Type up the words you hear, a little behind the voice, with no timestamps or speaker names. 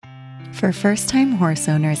For first-time horse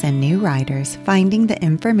owners and new riders, finding the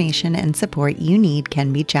information and support you need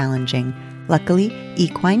can be challenging. Luckily,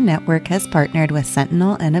 Equine Network has partnered with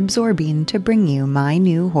Sentinel and Absorbine to bring you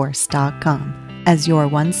MyNewHorse.com as your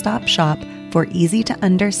one-stop shop for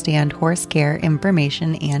easy-to-understand horse care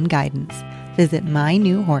information and guidance. Visit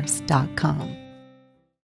MyNewHorse.com.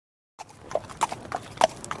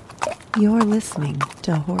 You're listening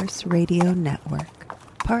to Horse Radio Network,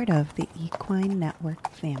 part of the Equine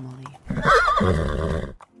Network family.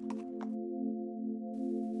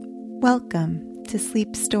 Welcome to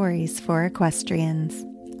Sleep Stories for Equestrians.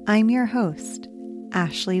 I'm your host,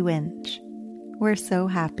 Ashley Winch. We're so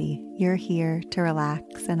happy you're here to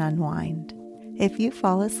relax and unwind. If you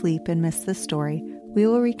fall asleep and miss the story, we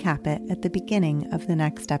will recap it at the beginning of the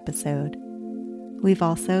next episode. We've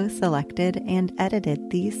also selected and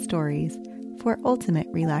edited these stories for ultimate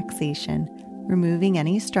relaxation, removing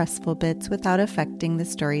any stressful bits without affecting the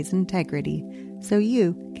story's integrity, so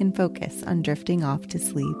you can focus on drifting off to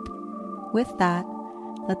sleep. With that,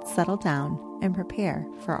 let's settle down and prepare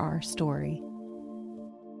for our story.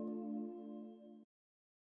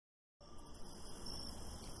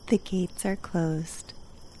 The gates are closed,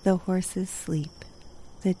 the horses sleep,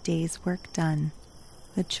 the day's work done,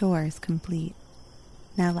 the chores complete.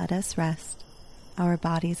 Now let us rest, our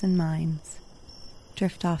bodies and minds.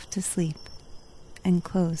 Drift off to sleep and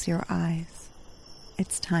close your eyes.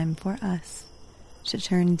 It's time for us to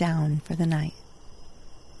turn down for the night.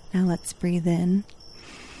 Now let's breathe in,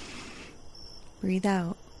 breathe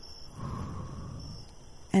out,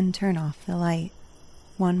 and turn off the light.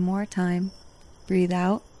 One more time. Breathe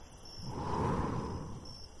out,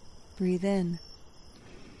 breathe in.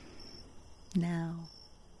 Now,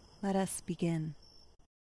 let us begin.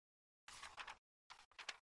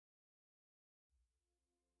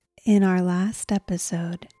 In our last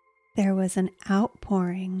episode, there was an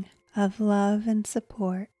outpouring of love and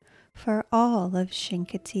support for all of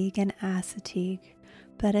Chincoteague and Assateague,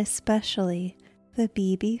 but especially the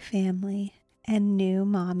Beebe family and new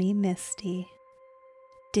mommy Misty.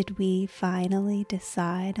 Did we finally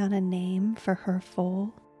decide on a name for her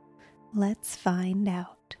foal? Let's find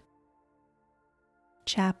out.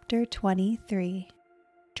 Chapter 23,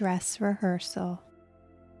 Dress Rehearsal.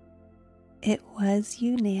 It was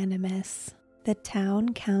unanimous. The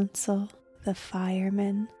town council, the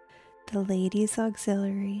firemen, the ladies'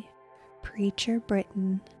 auxiliary, Preacher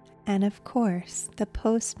Britain, and of course the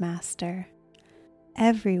postmaster.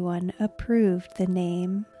 Everyone approved the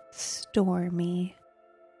name Stormy.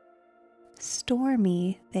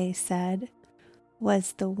 Stormy, they said,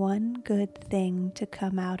 was the one good thing to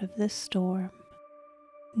come out of the storm.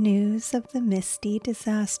 News of the Misty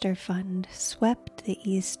Disaster Fund swept the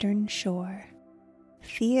eastern shore.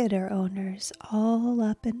 Theater owners all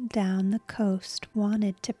up and down the coast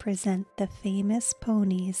wanted to present the famous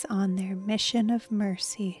ponies on their mission of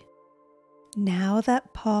mercy. Now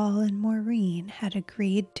that Paul and Maureen had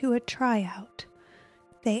agreed to a tryout,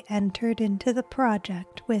 they entered into the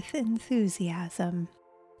project with enthusiasm.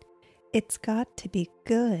 "It's got to be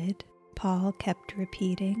good," Paul kept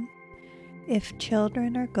repeating. "If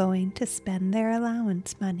children are going to spend their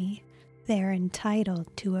allowance money, they're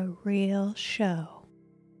entitled to a real show."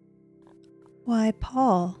 "Why,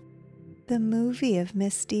 Paul, the movie of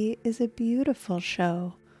Misty is a beautiful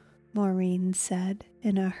show," Maureen said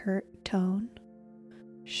in a hurt tone.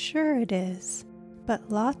 "Sure it is, but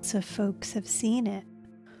lots of folks have seen it.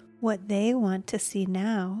 What they want to see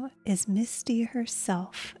now is Misty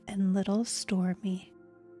herself and little Stormy.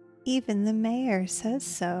 Even the mayor says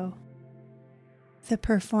so." The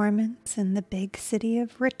performance in the big city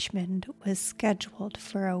of Richmond was scheduled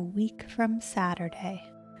for a week from Saturday.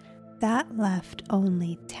 That left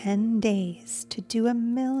only 10 days to do a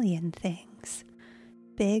million things,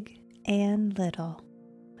 big and little.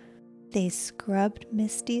 They scrubbed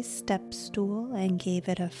Misty's step stool and gave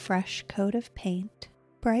it a fresh coat of paint,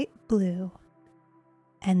 bright blue.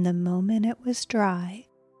 And the moment it was dry,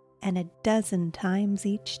 and a dozen times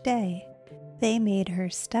each day, they made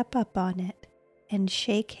her step up on it and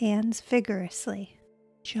shake hands vigorously,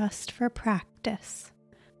 just for practice.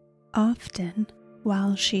 Often,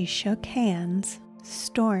 while she shook hands,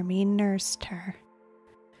 Stormy nursed her.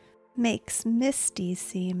 "Makes Misty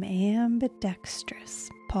seem ambidextrous,"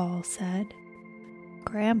 Paul said.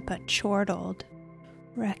 Grandpa chortled.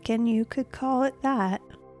 "Reckon you could call it that.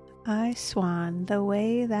 I swan, the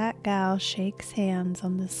way that gal shakes hands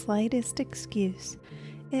on the slightest excuse,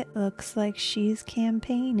 it looks like she's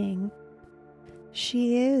campaigning."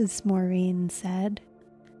 "She is," Maureen said.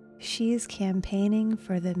 "She's campaigning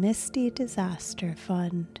for the Misty Disaster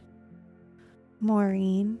Fund."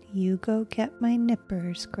 "Maureen, you go get my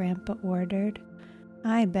nippers," Grandpa ordered.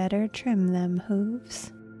 "I better trim them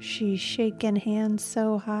hooves. She's shaking hands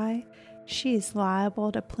so high, she's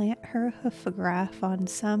liable to plant her hoofograph on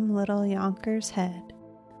some little Yonker's head."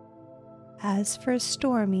 As for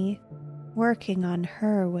Stormy, working on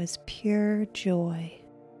her was pure joy.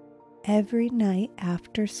 Every night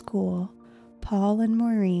after school, Paul and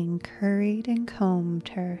Maureen curried and combed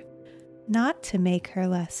her, not to make her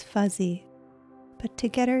less fuzzy, but to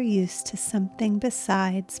get her used to something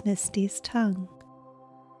besides Misty's tongue.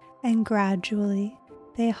 And gradually,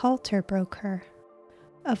 they halter broke her.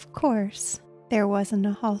 Of course, there wasn't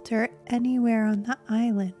a halter anywhere on the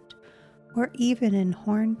island, or even in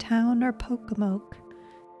Horntown or Pocomoke,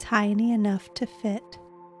 tiny enough to fit.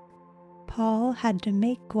 Paul had to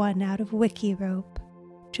make one out of wickie rope,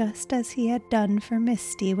 just as he had done for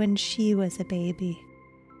Misty when she was a baby.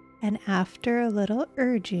 And after a little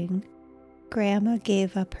urging, Grandma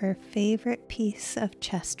gave up her favorite piece of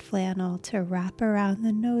chest flannel to wrap around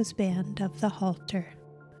the noseband of the halter.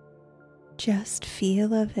 "Just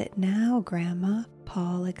feel of it now, Grandma,"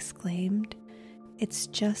 Paul exclaimed. "It's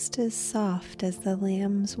just as soft as the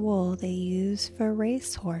lamb's wool they use for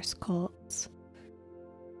racehorse colts."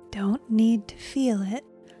 "Don't need to feel it.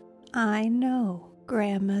 I know,"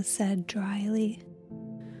 Grandma said dryly.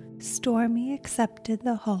 Stormy accepted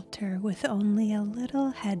the halter with only a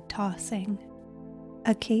little head tossing.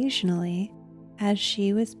 Occasionally, as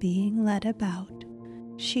she was being led about,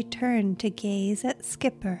 she turned to gaze at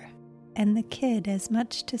Skipper and the kid as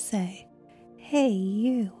much to say, "Hey,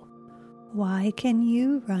 you, why can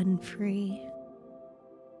you run free?"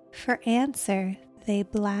 For answer, they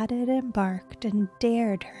blatted and barked and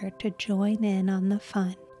dared her to join in on the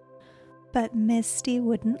fun, but Misty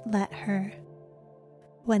wouldn't let her.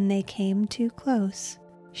 When they came too close,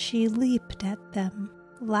 she leaped at them,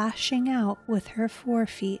 lashing out with her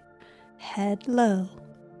forefeet, head low,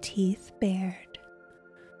 teeth bared.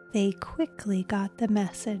 They quickly got the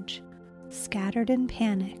message, scattered in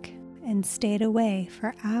panic, and stayed away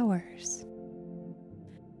for hours.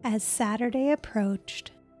 As Saturday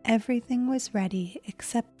approached, everything was ready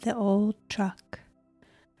except the old truck.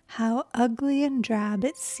 How ugly and drab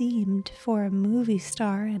it seemed for a movie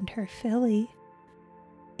star and her filly.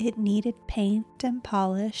 It needed paint and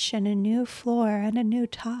polish and a new floor and a new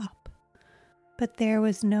top. But there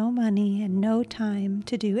was no money and no time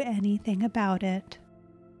to do anything about it.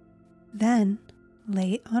 Then,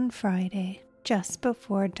 late on Friday, just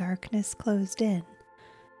before darkness closed in,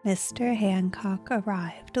 Mr. Hancock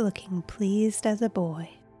arrived looking pleased as a boy.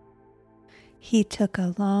 He took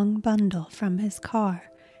a long bundle from his car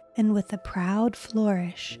and with a proud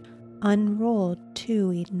flourish unrolled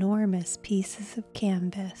 2 enormous pieces of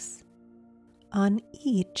canvas. On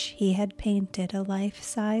each he had painted a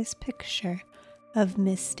life-size picture of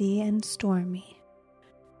Misty and Stormy.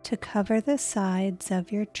 "To cover the sides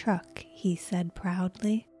of your truck," he said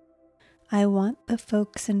proudly. "I want the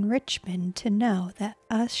folks in Richmond to know that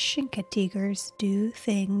us Shinkatigers do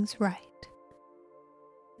things right."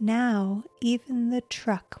 Now even the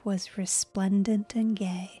truck was resplendent and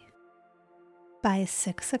gay. By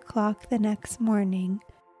 6 o'clock the next morning,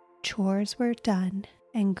 chores were done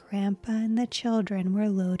and Grandpa and the children were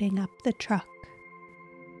loading up the truck.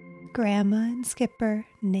 Grandma and Skipper,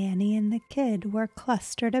 Nanny and the kid were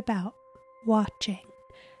clustered about, watching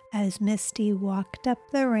as Misty walked up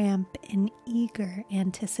the ramp in eager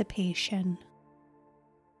anticipation.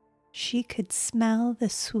 She could smell the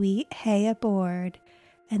sweet hay aboard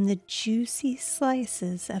and the juicy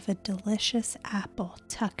slices of a delicious apple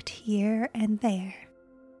tucked here and there.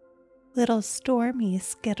 Little Stormy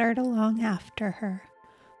skittered along after her,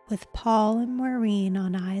 with Paul and Maureen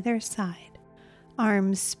on either side,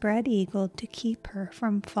 arms spread-eagled to keep her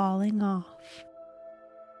from falling off.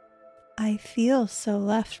 "I feel so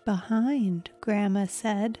left behind," Grandma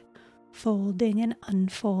said, folding and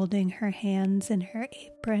unfolding her hands in her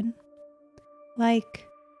apron.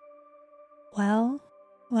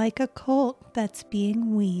 Like a colt that's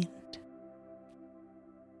being weaned."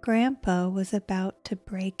 Grandpa was about to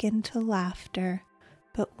break into laughter,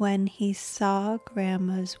 but when he saw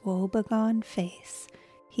Grandma's woebegone face,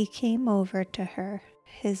 he came over to her,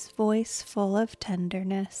 his voice full of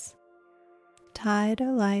tenderness. "Tide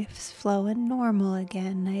o' life's flowin' normal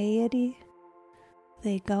again, eh, Eddie?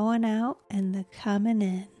 They goin' out and the comin'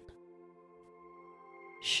 in."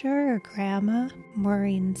 "Sure, Grandma,"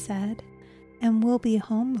 Maureen said, "and we'll be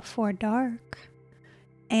home before dark."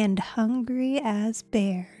 "And hungry as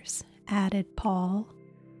bears," added Paul.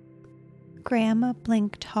 Grandma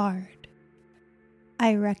blinked hard.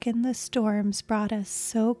 "I reckon the storms brought us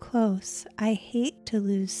so close I hate to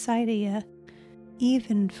lose sight of ya.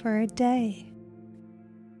 even for a day.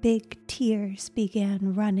 Big tears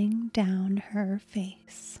began running down her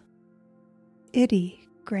face. "Itty,"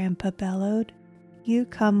 Grandpa bellowed, "you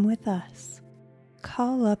come with us.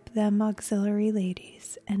 Call up them auxiliary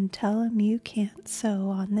ladies and tell 'em you can't sew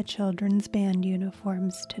on the children's band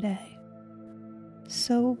uniforms today.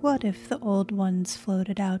 So what if the old ones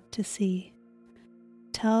floated out to sea?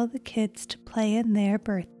 Tell the kids to play in their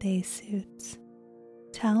birthday suits.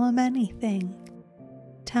 Tell 'em anything.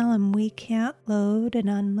 Tell 'em we can't load and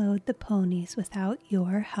unload the ponies without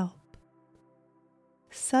your help."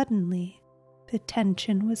 Suddenly, the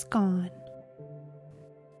tension was gone.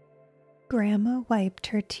 Grandma wiped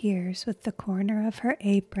her tears with the corner of her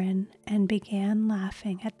apron and began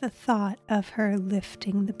laughing at the thought of her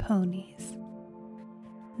lifting the ponies.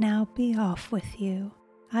 "Now be off with you.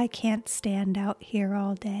 I can't stand out here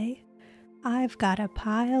all day. I've got a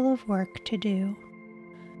pile of work to do."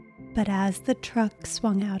 But as the truck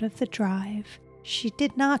swung out of the drive, she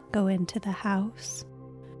did not go into the house.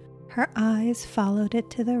 Her eyes followed it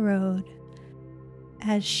to the road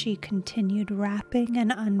as she continued wrapping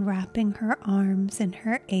and unwrapping her arms in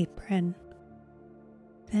her apron.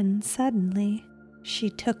 Then suddenly, she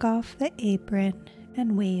took off the apron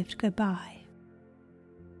and waved goodbye.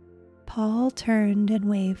 Paul turned and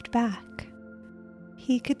waved back.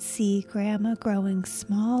 He could see Grandma growing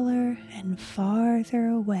smaller and farther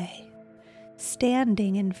away,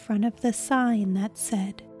 standing in front of the sign that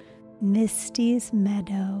said, "Misty's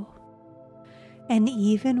Meadow." And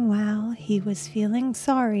even while he was feeling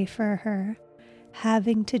sorry for her,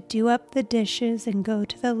 having to do up the dishes and go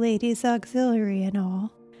to the ladies' auxiliary and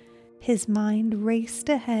all, his mind raced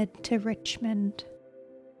ahead to Richmond.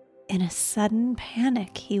 In a sudden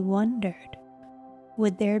panic, he wondered,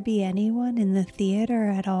 would there be anyone in the theater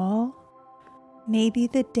at all? Maybe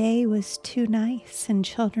the day was too nice and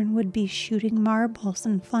children would be shooting marbles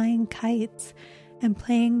and flying kites and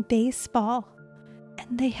playing baseball,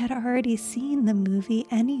 and they had already seen the movie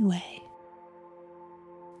anyway.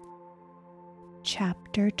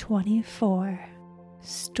 Chapter 24: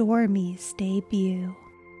 Stormy's Debut.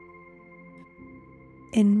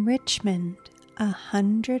 In Richmond,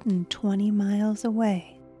 120 miles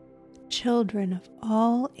away, children of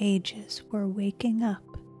all ages were waking up,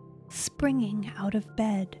 springing out of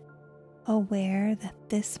bed, aware that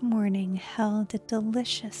this morning held a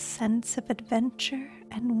delicious sense of adventure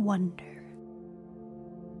and wonder.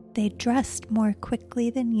 They dressed more quickly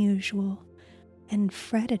than usual and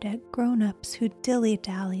fretted at grown-ups who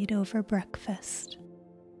dilly-dallied over breakfast.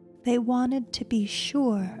 They wanted to be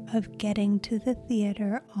sure of getting to the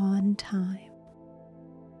theater on time.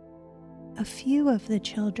 A few of the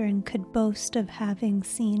children could boast of having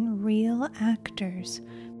seen real actors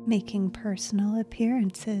making personal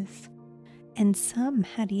appearances, and some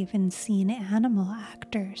had even seen animal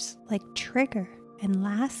actors like Trigger and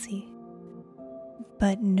Lassie.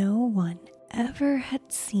 But no one ever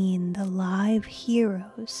had seen the live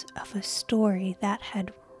heroes of a story that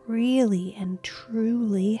had really and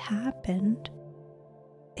truly happened.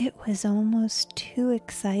 It was almost too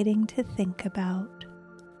exciting to think about.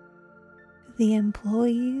 The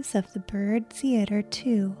employees of the Bird Theater,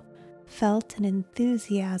 too, felt an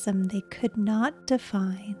enthusiasm they could not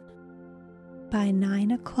define. By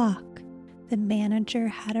 9 o'clock, the manager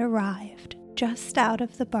had arrived just out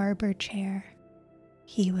of the barber chair.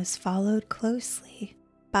 He was followed closely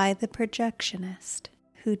by the projectionist,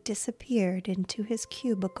 who disappeared into his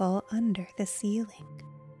cubicle under the ceiling.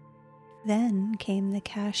 Then came the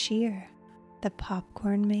cashier, the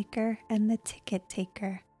popcorn maker, and the ticket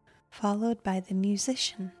taker, followed by the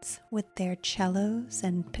musicians with their cellos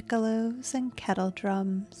and piccolos and kettle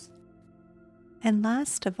drums. And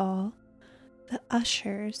last of all, the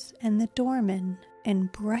ushers and the doormen in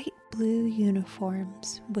bright blue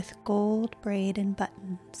uniforms with gold braid and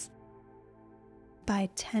buttons. By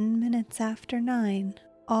 10 minutes after 9,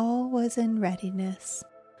 all was in readiness.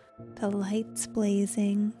 The lights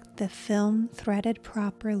blazing, the film threaded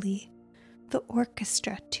properly, the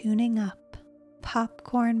orchestra tuning up,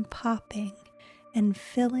 popcorn popping and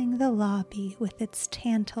filling the lobby with its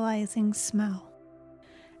tantalizing smell.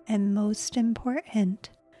 And most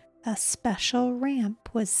important, a special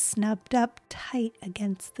ramp was snubbed up tight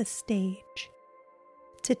against the stage.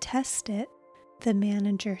 To test it, the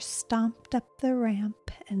manager stomped up the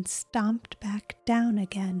ramp and stomped back down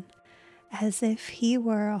again, as if he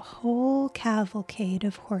were a whole cavalcade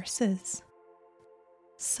of horses.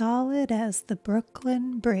 "Solid as the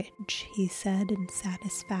Brooklyn Bridge," he said in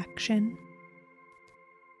satisfaction.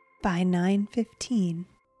 By 9:15,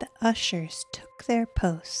 the ushers took their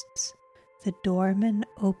posts, the doorman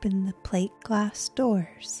opened the plate glass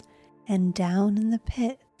doors, and down in the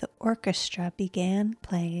pit the orchestra began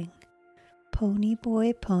playing, "Pony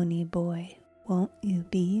boy, won't you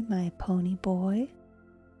be my pony boy?"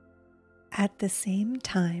 At the same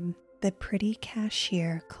time, the pretty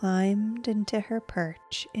cashier climbed into her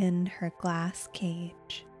perch in her glass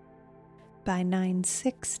cage. By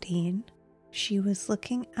 9:16, she was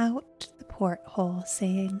looking out the porthole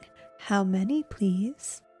saying, "How many,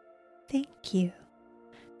 please? Thank you.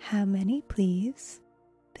 How many, please?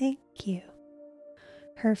 Thank you."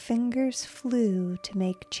 Her fingers flew to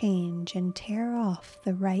make change and tear off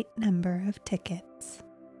the right number of tickets.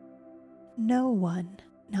 No one,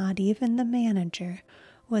 not even the manager,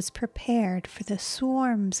 was prepared for the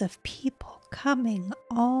swarms of people coming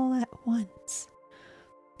all at once.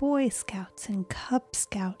 Boy Scouts and Cub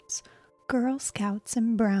Scouts, Girl Scouts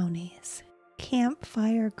and Brownies,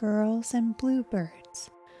 campfire girls and bluebirds,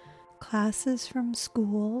 classes from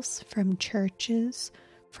schools, from churches,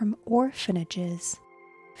 from orphanages,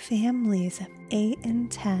 families of 8 and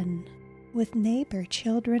 10, with neighbor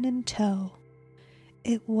children in tow.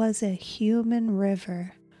 It was a human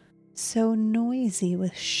river, so noisy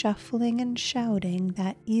with shuffling and shouting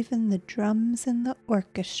that even the drums in the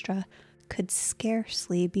orchestra could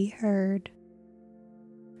scarcely be heard.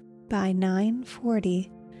 By 9:40,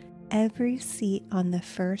 every seat on the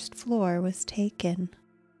first floor was taken.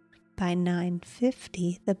 By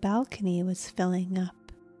 9:50, the balcony was filling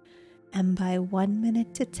up, and by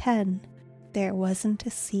 1:50, there wasn't a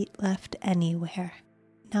seat left anywhere,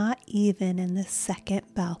 not even in the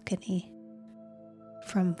second balcony.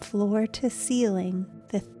 From floor to ceiling,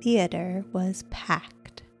 the theater was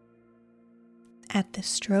packed. At the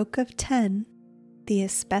stroke of 10, the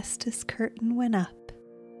asbestos curtain went up,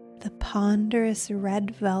 the ponderous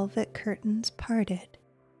red velvet curtains parted,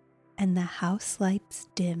 and the house lights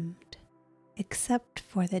dimmed, except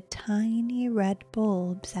for the tiny red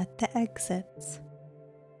bulbs at the exits.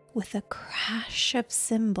 With a crash of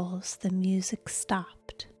cymbals, the music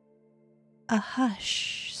stopped. A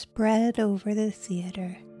hush spread over the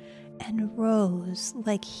theater and rose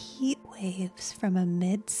like heat waves from a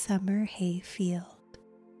midsummer hayfield.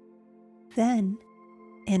 Then,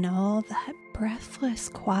 in all that breathless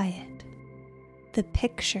quiet, the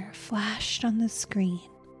picture flashed on the screen,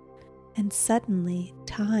 and suddenly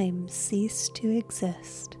time ceased to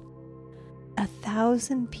exist.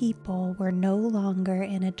 1,000 people were no longer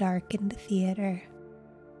in a darkened theater.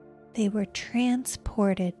 They were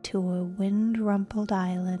transported to a wind-rumpled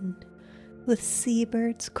island, with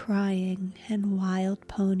seabirds crying and wild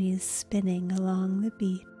ponies spinning along the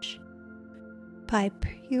beach. By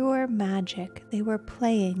pure magic, they were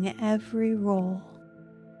playing every role.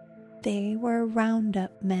 They were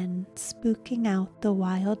roundup men spooking out the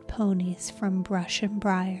wild ponies from brush and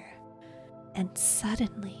briar, and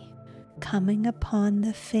suddenly coming upon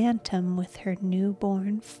the phantom with her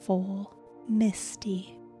newborn foal,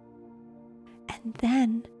 Misty. And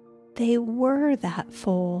then they were that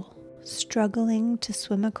foal, struggling to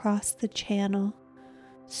swim across the channel,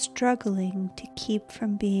 struggling to keep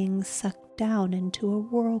from being sucked down into a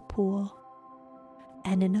whirlpool.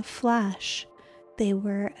 And in a flash, they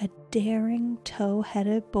were a daring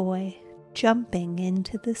tow-headed boy jumping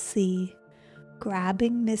into the sea,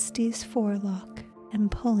 grabbing Misty's forelock and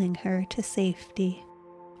pulling her to safety.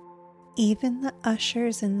 Even the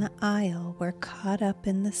ushers in the aisle were caught up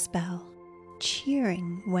in the spell,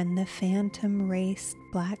 cheering when the phantom raced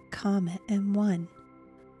Black Comet and won,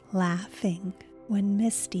 laughing when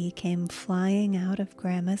Misty came flying out of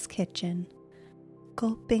Grandma's kitchen,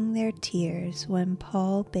 gulping their tears when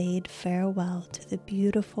Paul bade farewell to the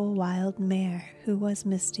beautiful wild mare who was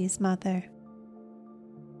Misty's mother.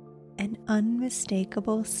 An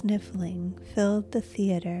unmistakable sniffling filled the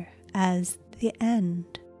theater as the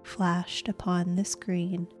end flashed upon the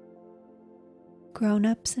screen.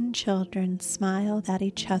 Grown-ups and children smiled at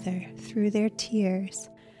each other through their tears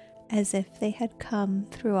as if they had come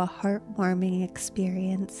through a heartwarming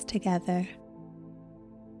experience together.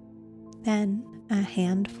 Then a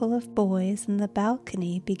handful of boys in the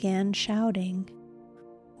balcony began shouting,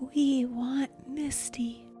 "We want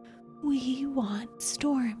Misty, we want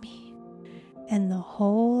Stormy," and the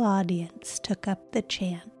whole audience took up the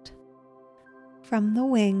chant. From the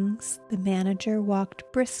wings, the manager walked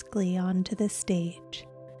briskly onto the stage.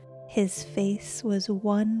 His face was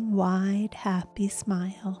one wide, happy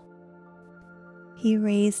smile. He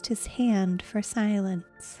raised his hand for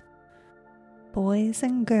silence. "Boys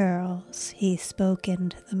and girls," he spoke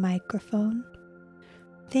into the microphone,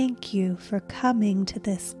 "thank you for coming to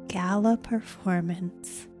this gala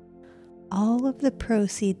performance. All of the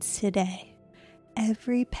proceeds today,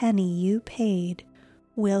 every penny you paid,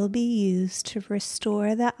 will be used to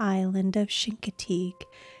restore the island of Chincoteague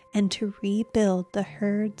and to rebuild the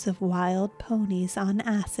herds of wild ponies on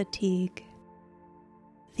Assateague."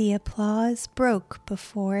 The applause broke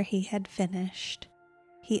before he had finished.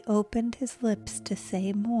 He opened his lips to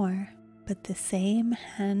say more, but the same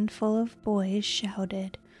handful of boys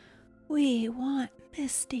shouted, "We want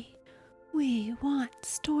Misty! We want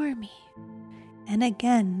Stormy!" And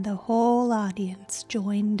again the whole audience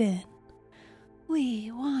joined in.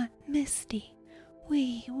 "We want Misty!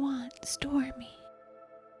 We want Stormy!"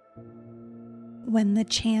 When the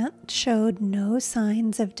chant showed no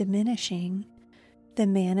signs of diminishing, the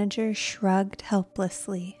manager shrugged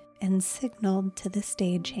helplessly and signaled to the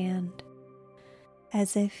stagehand.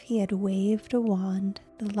 As if he had waved a wand,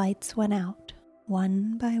 the lights went out,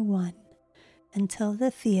 one by one, until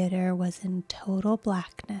the theater was in total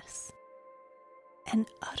blackness. An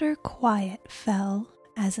utter quiet fell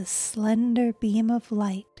as a slender beam of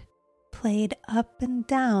light played up and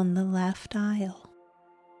down the left aisle.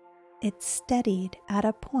 It steadied at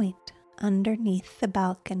a point underneath the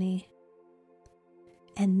balcony.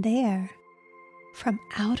 And there, from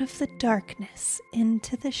out of the darkness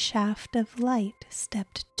into the shaft of light,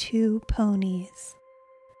 stepped two ponies.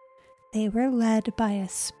 They were led by a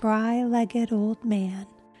spry-legged old man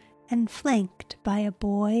and flanked by a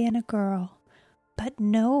boy and a girl, but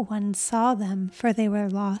no one saw them, for they were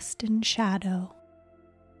lost in shadow.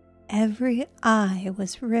 Every eye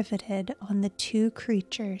was riveted on the two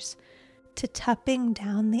creatures, titupping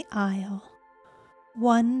down the aisle,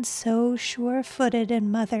 one so sure-footed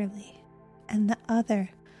and motherly, and the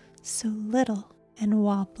other so little and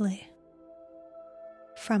wobbly.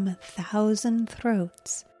 From 1,000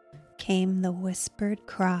 throats came the whispered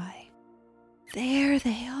cry, "There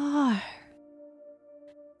they are!"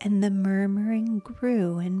 And the murmuring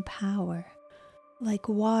grew in power, like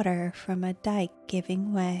water from a dike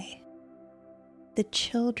giving way. The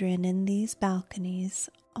children in these balconies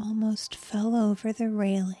almost fell over the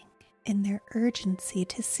railing in their urgency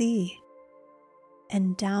to see.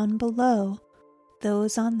 And down below,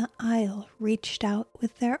 those on the aisle reached out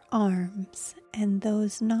with their arms, and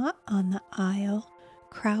those not on the aisle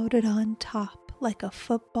crowded on top like a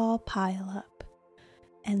football pile-up,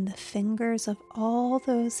 and the fingers of all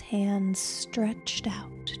those hands stretched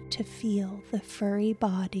out to feel the furry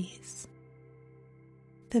bodies.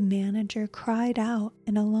 The manager cried out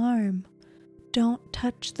in alarm, "Don't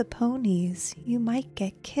touch the ponies, you might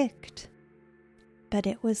get kicked." But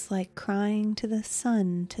it was like crying to the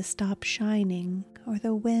sun to stop shining or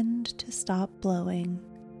the wind to stop blowing.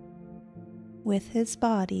 With his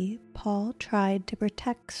body, Paul tried to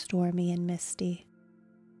protect Stormy and Misty,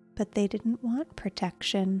 but they didn't want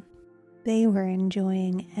protection. They were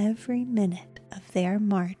enjoying every minute of their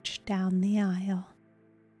march down the aisle.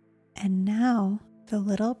 And now the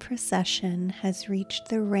little procession has reached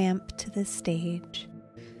the ramp to the stage.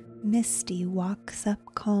 Misty walks up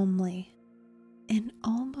calmly, in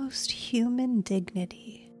almost human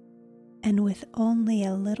dignity, and with only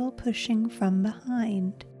a little pushing from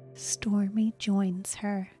behind, Stormy joins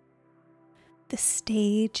her. The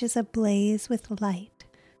stage is ablaze with light,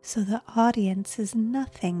 so the audience is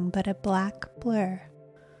nothing but a black blur,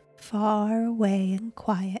 far away and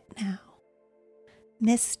quiet now.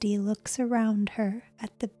 Misty looks around her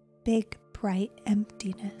at the big, bright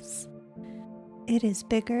emptiness. It is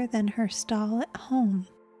bigger than her stall at home,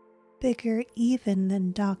 bigger even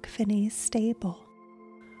than Doc Finney's stable.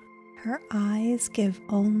 Her eyes give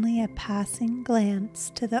only a passing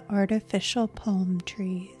glance to the artificial palm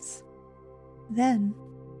trees. Then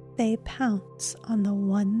they pounce on the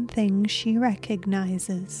one thing she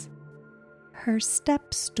recognizes, her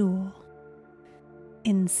step stool.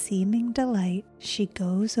 In seeming delight, she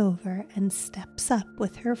goes over and steps up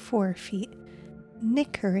with her forefeet,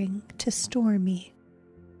 nickering to Stormy,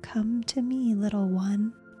 "Come to me, little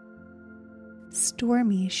one."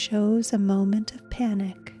 Stormy shows a moment of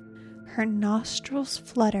panic. Her nostrils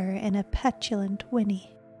flutter in a petulant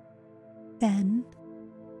whinny. Then,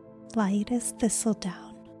 light as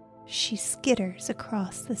thistledown, she skitters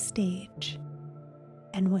across the stage.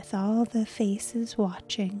 And with all the faces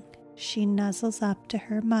watching, she nuzzles up to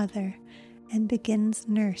her mother and begins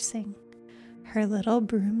nursing, her little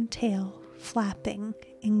broom tail flapping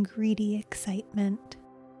in greedy excitement.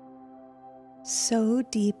 So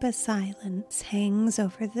deep a silence hangs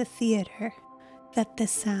over the theater that the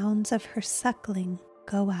sounds of her suckling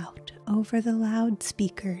go out over the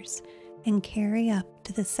loudspeakers and carry up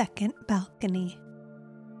to the second balcony.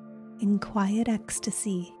 In quiet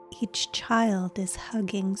ecstasy, each child is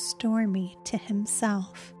hugging Stormy to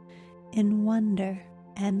himself in wonder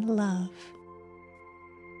and love.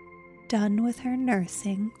 Done with her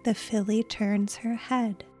nursing, the filly turns her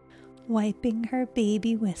head, wiping her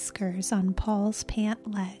baby whiskers on Paul's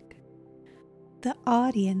pant leg. The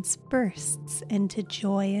audience bursts into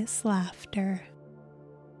joyous laughter.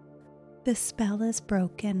 The spell is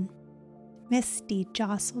broken. Misty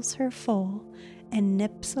jostles her foal and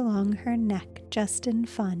nips along her neck just in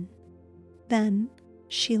fun. Then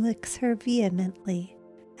she licks her vehemently,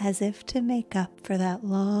 as if to make up for that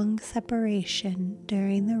long separation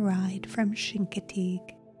during the ride from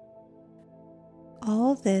Chincoteague.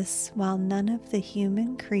 All this while none of the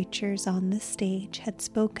human creatures on the stage had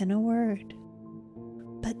spoken a word.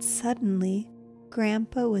 But suddenly,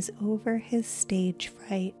 Grandpa was over his stage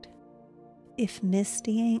fright. "If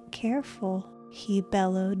Misty ain't careful," he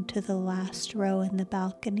bellowed to the last row in the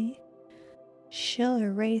balcony, "she'll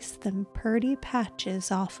erase them purty patches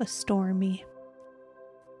off of Stormy."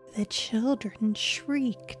 The children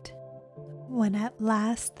shrieked. When at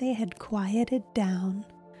last they had quieted down,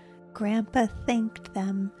 Grandpa thanked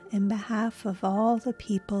them in behalf of all the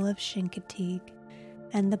people of Chincoteague,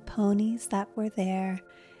 and the ponies that were there,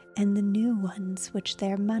 and the new ones which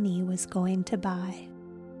their money was going to buy.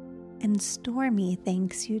 "And Stormy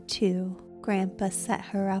thanks you too." Grandpa set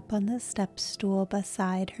her up on the step stool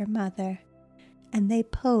beside her mother, and they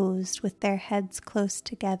posed with their heads close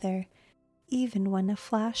together, even when a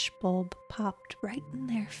flash bulb popped right in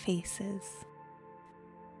their faces.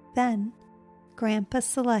 Then Grandpa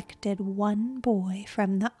selected one boy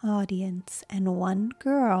from the audience and one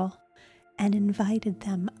girl and invited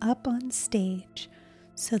them up on stage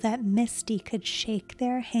so that Misty could shake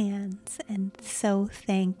their hands and so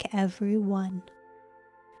thank everyone.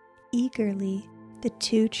 Eagerly, the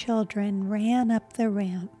two children ran up the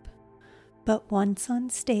ramp, but once on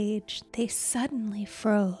stage, they suddenly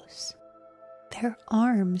froze, their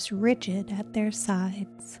arms rigid at their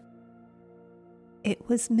sides. It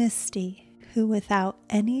was Misty who, without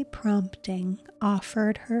any prompting,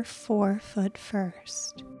 offered her 4-foot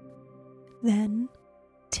first. Then,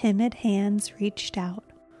 timid hands reached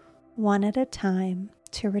out, one at a time,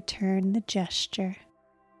 to return the gesture.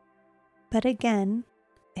 But again,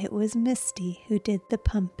 it was Misty who did the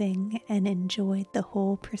pumping and enjoyed the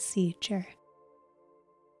whole procedure.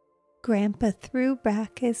 Grandpa threw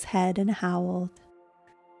back his head and howled.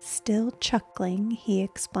 Still chuckling, he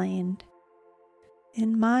explained,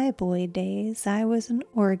 "In my boy days, I was an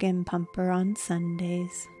organ pumper on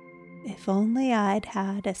Sundays. If only I'd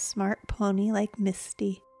had a smart pony like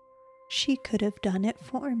Misty, she could have done it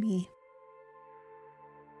for me."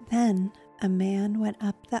 Then a man went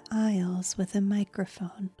up the aisles with a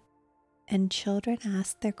microphone, and children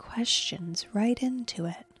asked their questions right into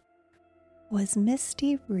it. "Was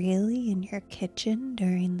Misty really in your kitchen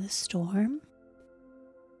during the storm?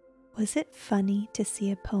 Was it funny to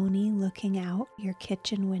see a pony looking out your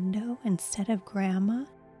kitchen window instead of Grandma?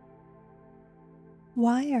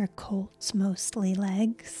 Why are colts mostly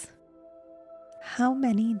legs? How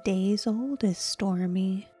many days old is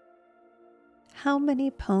Stormy? How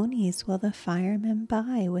many ponies will the firemen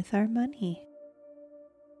buy with our money?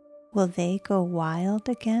 Will they go wild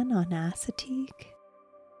again on Assateague?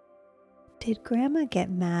 Did Grandma get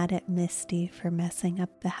mad at Misty for messing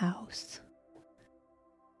up the house?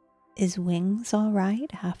 Is Wings all right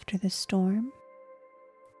after the storm?"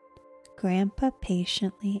 Grandpa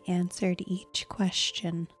patiently answered each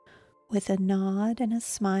question with a nod and a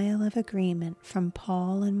smile of agreement from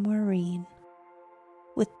Paul and Maureen.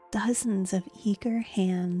 With dozens of eager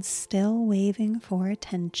hands still waving for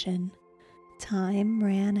attention, time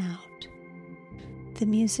ran out. The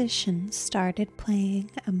musicians started playing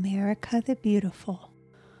 "America the Beautiful,"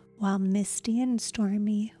 while Misty and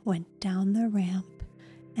Stormy went down the ramp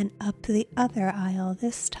and up the other aisle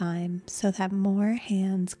this time so that more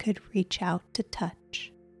hands could reach out to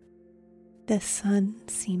touch. The sun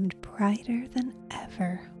seemed brighter than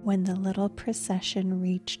ever when the little procession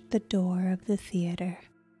reached the door of the theater.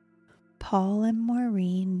 Paul and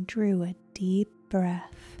Maureen drew a deep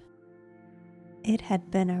breath. It had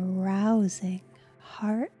been a rousing,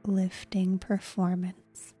 heart-lifting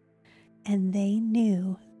performance, and they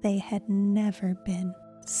knew they had never been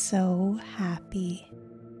so happy.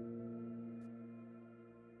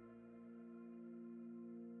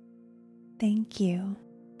 Thank you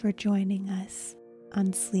for joining us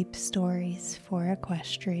on Sleep Stories for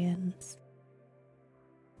Equestrians.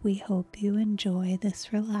 We hope you enjoy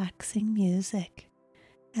this relaxing music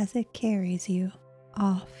as it carries you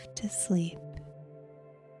off to sleep.